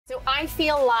So I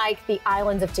feel like the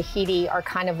islands of Tahiti are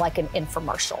kind of like an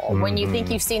infomercial. When you think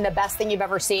you've seen the best thing you've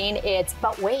ever seen, it's,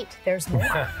 but wait, there's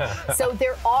more. So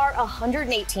there are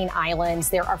 118 islands.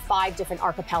 There are 5 different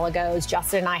archipelagos.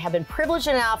 Justin and I have been privileged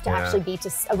enough to actually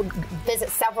visit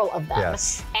several of them.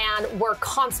 Yes. And we're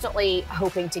constantly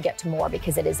hoping to get to more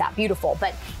because it is that beautiful.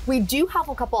 But we do have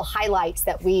a couple of highlights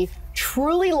that we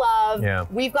truly love.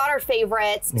 We've got our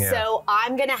favorites. So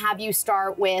I'm going to have you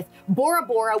start with Bora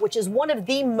Bora, which is one of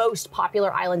the most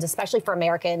popular islands, especially for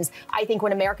Americans. I think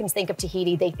when Americans think of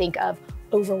Tahiti, they think of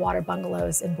overwater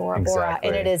bungalows in Bora Bora,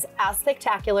 and it is as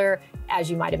spectacular as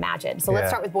you might imagine. So let's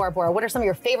start with Bora Bora. What are some of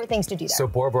your favorite things to do there? So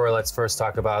Bora Bora, let's first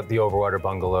talk about the overwater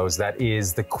bungalows. That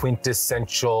is the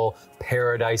quintessential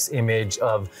paradise image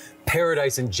of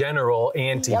paradise in general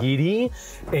and Tahiti.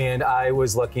 And I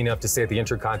was lucky enough to stay at the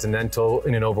Intercontinental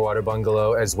in an overwater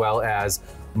bungalow, as well as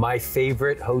my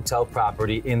favorite hotel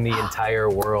property in the entire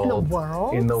world. In the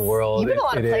world? In the world. You've been a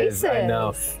lot of places. I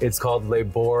know. It's called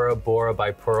Bora Bora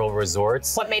by Pearl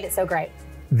Resorts. What made it so great?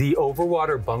 The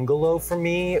overwater bungalow for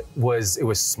me was, it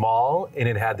was small and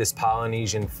it had this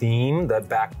Polynesian theme.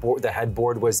 The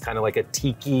headboard was kind of like a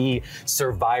tiki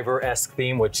Survivor-esque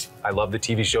theme, which I love the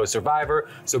TV show Survivor.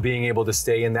 So being able to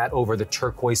stay in that over the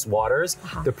turquoise waters.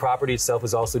 The property itself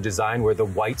was also designed where the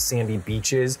white sandy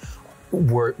beaches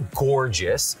were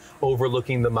gorgeous,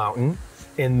 overlooking the mountain.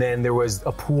 And then there was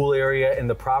a pool area in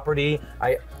the property.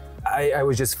 I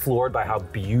was just floored by how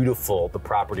beautiful the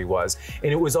property was.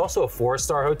 And it was also a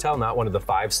 4-star hotel, not one of the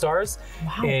 5 stars.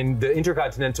 And the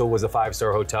Intercontinental was a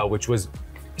 5-star hotel, which was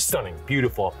stunning,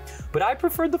 beautiful. But I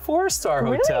preferred the 4-star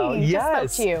hotel. Really?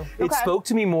 Yes. It spoke to you. It spoke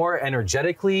to me more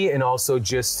energetically, and also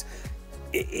just,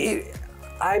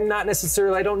 I'm not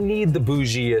necessarily, I don't need the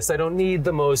bougiest, I don't need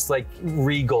the most like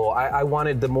regal. I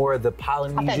wanted the more of the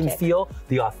Polynesian feel,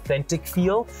 the authentic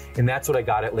feel. And that's what I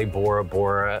got at Bora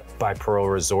Bora by Pearl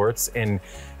Resorts. And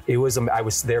it was, I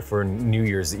was there for New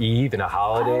Year's Eve and a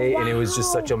holiday, and it was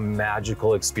just such a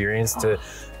magical experience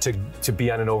to be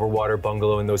on an overwater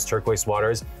bungalow in those turquoise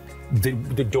waters. The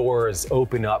doors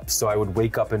open up, so I would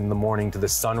wake up in the morning to the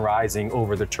sun rising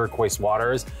over the turquoise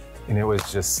waters. And it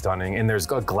was just stunning. And there's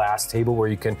a glass table where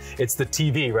you can, it's the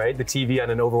TV, right? The TV on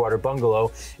an overwater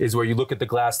bungalow is where you look at the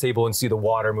glass table and see the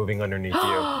water moving underneath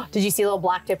you. Did you see little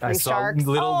black-tipped reef sharks?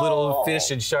 Little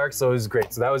fish and sharks, so it was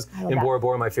great. So that was in Bora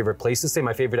Bora, my favorite place to stay.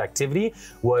 My favorite activity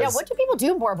was... Yeah, what do people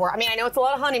do in Bora Bora? I mean, I know it's a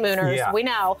lot of honeymooners, we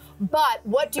know, but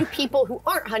what do people who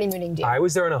aren't honeymooning do? I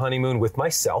was there on a honeymoon with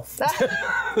myself.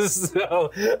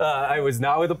 So I was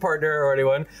not with a partner or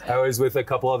anyone. I was with a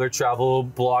couple other travel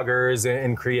bloggers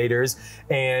and creators.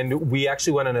 And we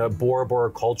actually went on a Bora Bora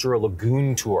Cultural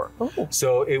Lagoon tour.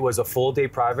 So it was a full-day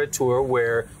private tour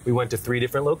where we went to 3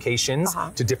 different locations,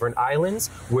 to different islands,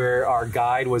 where our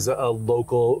guide was a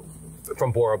local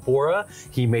from Bora Bora.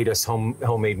 He made us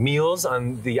homemade meals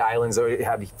on the islands that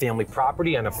have family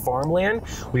property on a farmland.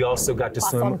 We also got to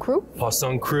swim.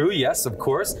 Poisson Crew, yes, of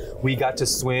course. We got to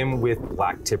swim with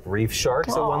black-tip reef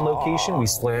sharks at one location. We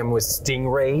swam with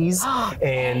stingrays,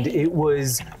 and it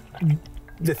was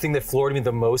the thing that floored me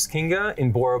the most, Kinga,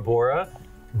 in Bora Bora,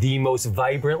 the most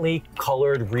vibrantly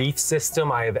colored reef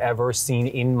system I have ever seen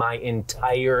in my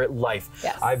entire life.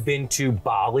 I've been to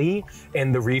Bali,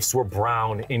 and the reefs were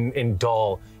brown and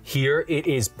dull. Here it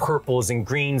is purples and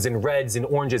greens and reds and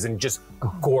oranges and just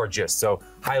gorgeous. So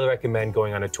highly recommend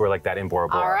going on a tour like that in Bora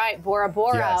Bora. All right, Bora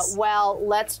Bora. Well,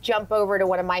 let's jump over to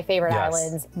one of my favorite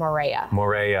islands, Moorea.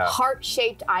 Moorea.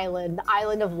 Heart-shaped island, the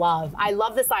island of love. I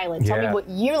love this island. Tell me what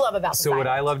you love about this island. So what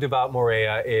I loved about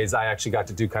Moorea is I actually got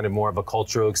to do kind of more of a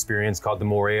cultural experience called the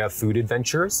Moorea Food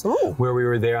Adventures, where we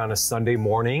were there on a Sunday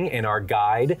morning, and our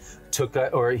guide took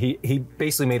he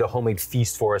basically made a homemade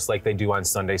feast for us like they do on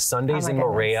Sundays. Sundays in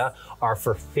Moorea are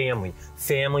for family.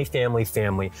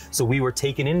 So we were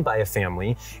taken in by a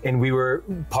family, and we were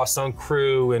Poisson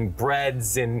Crew and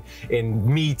breads and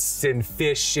meats and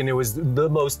fish, and it was the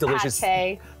most delicious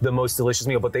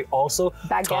meal. But they also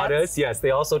taught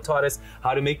us,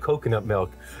 how to make coconut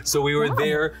milk. So we were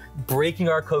there breaking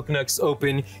our coconuts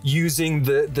open, using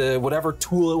the whatever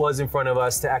tool it was in front of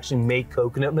us to actually make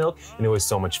coconut milk, and it was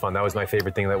so much fun. That was my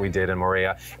favorite thing that we did in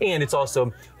Moorea. And it's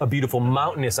also a beautiful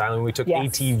mountainous island. We took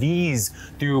ATVs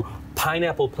through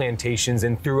pineapple plantations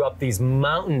and through up these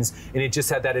mountains, and it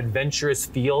just had that adventurous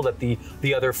feel that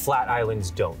the other flat islands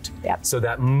don't. So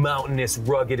that mountainous,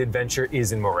 rugged adventure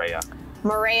is in Moorea.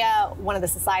 Moorea, one of the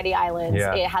Society Islands,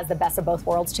 it has the best of both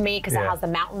worlds to me because it has the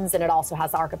mountains and it also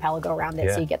has the archipelago around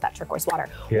it, so you get that turquoise water.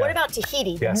 What about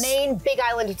Tahiti, the main big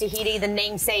island of Tahiti, the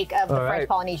namesake of the French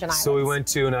Polynesian Islands? So we went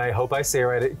to, and I hope I say it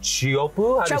right,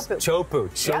 Chopu.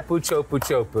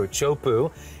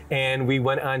 and we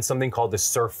went on something called the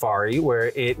Surfari,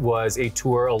 where it was a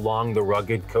tour along the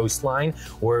rugged coastline,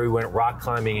 where we went rock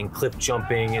climbing and cliff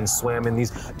jumping and swam in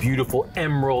these beautiful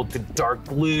emerald to dark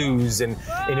blues, and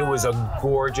it was a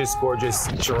gorgeous, gorgeous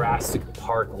Jurassic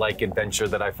Park-like adventure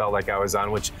that I felt like I was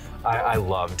on, which I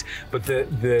loved. But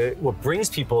what brings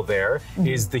people there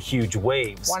is the huge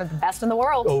waves. One of the best in the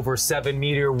world. Over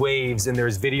 7-meter waves, and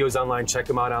there's videos online, check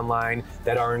them out online,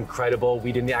 that are incredible.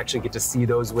 We didn't actually get to see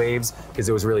those waves because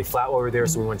it was really flat over there,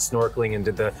 so we went snorkeling and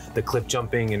did the cliff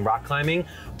jumping and rock climbing.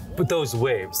 But those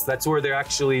waves, that's where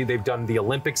they've done the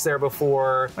Olympics there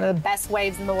before. One of the best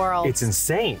waves in the world. It's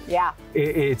insane. Yeah.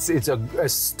 It's a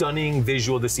stunning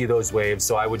visual to see those waves,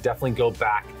 so I would definitely go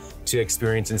back to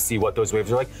experience and see what those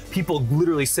waves are like. People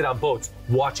literally sit on boats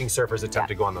watching surfers attempt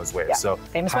to go on those waves. So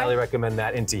highly recommend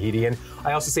that in Tahiti. And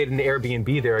I also stayed in an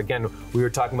Airbnb there. Again, we were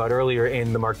talking about earlier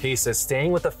in the Marquesas,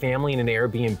 staying with a family in an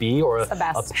Airbnb or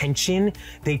a pension.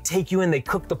 They take you in, they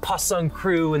cook the pasang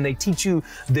crew, and they teach you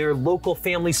their local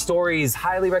family stories.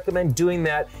 Highly recommend doing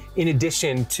that in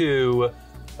addition to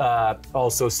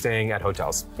also staying at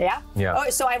hotels. Yeah? Yeah. Oh,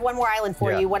 so I have one more island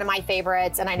for you, one of my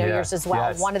favorites, and I know yours as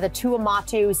well. One of the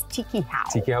Tuamatu's, Tikehau.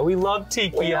 Tikehau. We love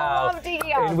Tikehau. We love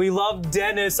Tikehau. And we love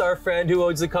Dennis, our friend who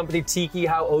owns the company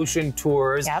Tikehau Ocean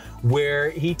Tours,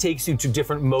 where he takes you to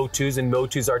different motus, and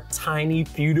motus are tiny,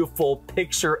 beautiful,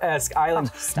 picturesque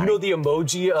islands. You know the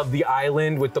emoji of the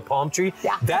island with the palm tree?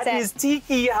 Yeah, that is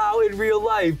Tikehau in real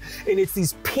life. And it's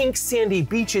these pink sandy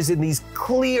beaches and these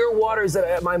clear waters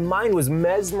that my mind was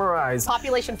mesmerized.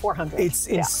 Population 400. It's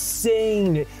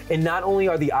insane. And not only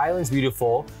are the islands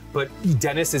beautiful, but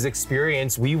Dennis's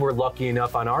experience, we were lucky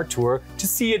enough on our tour to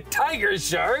see a tiger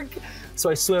shark. So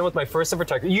I swam with my first ever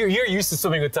tiger. You're used to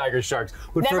swimming with tiger sharks.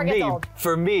 But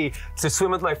for me, to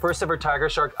swim with my first ever tiger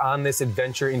shark on this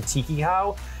adventure in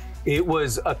Tikehau, it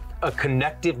was a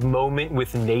connective moment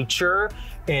with nature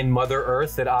and Mother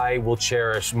Earth that I will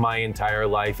cherish my entire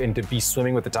life. And to be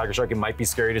swimming with a tiger shark, it might be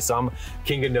scary to some.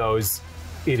 Kinga knows.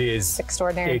 It is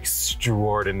extraordinary.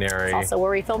 It's also where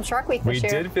we filmed Shark Week this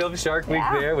year. We did film Shark Week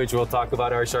there, which we'll talk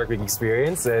about our Shark Week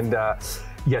experience. And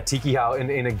yeah, Tikehau.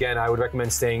 And again, I would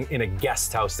recommend staying in a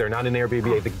guest house there, not an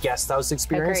Airbnb, the guest house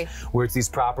experience, where it's these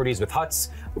properties with huts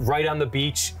right on the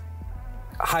beach.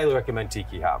 Highly recommend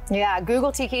Tikehau. Yeah,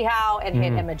 Google Tikehau and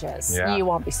hit images. You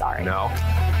won't be sorry. No.